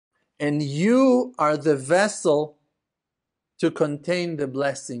And you are the vessel to contain the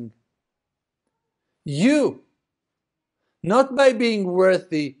blessing. You, not by being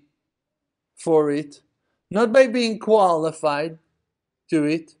worthy for it, not by being qualified to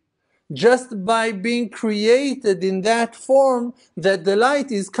it, just by being created in that form that the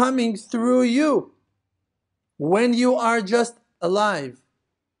light is coming through you when you are just alive.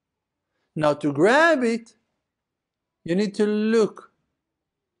 Now to grab it, you need to look.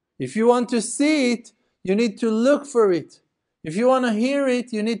 If you want to see it, you need to look for it. If you want to hear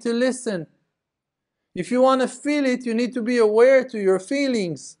it, you need to listen. If you want to feel it, you need to be aware to your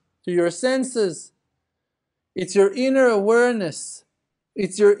feelings, to your senses. It's your inner awareness.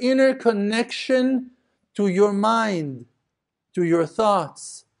 It's your inner connection to your mind, to your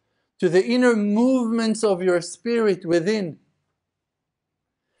thoughts, to the inner movements of your spirit within.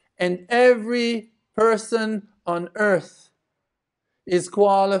 And every person on earth is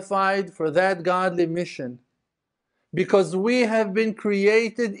qualified for that godly mission, because we have been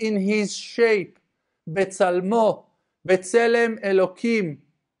created in His shape, Betzalmo, Betzelem Elokim.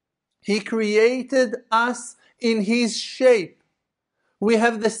 He created us in His shape. We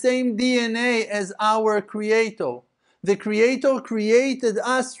have the same DNA as our Creator. The Creator created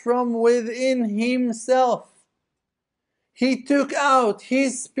us from within Himself. He took out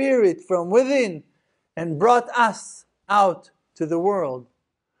His Spirit from within and brought us out to the world.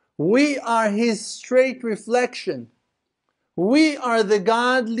 We are His straight reflection. We are the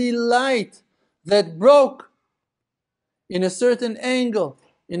godly light that broke in a certain angle,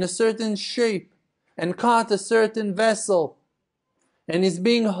 in a certain shape, and caught a certain vessel, and is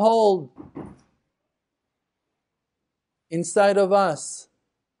being held inside of us.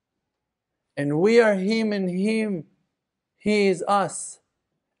 And we are Him and Him. He is us.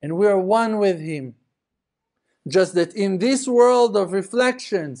 And we are one with Him. Just that in this world of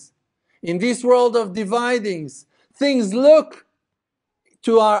reflections, in this world of dividings, things look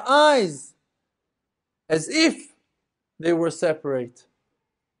to our eyes as if they were separate.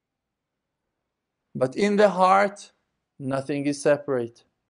 But in the heart, nothing is separate.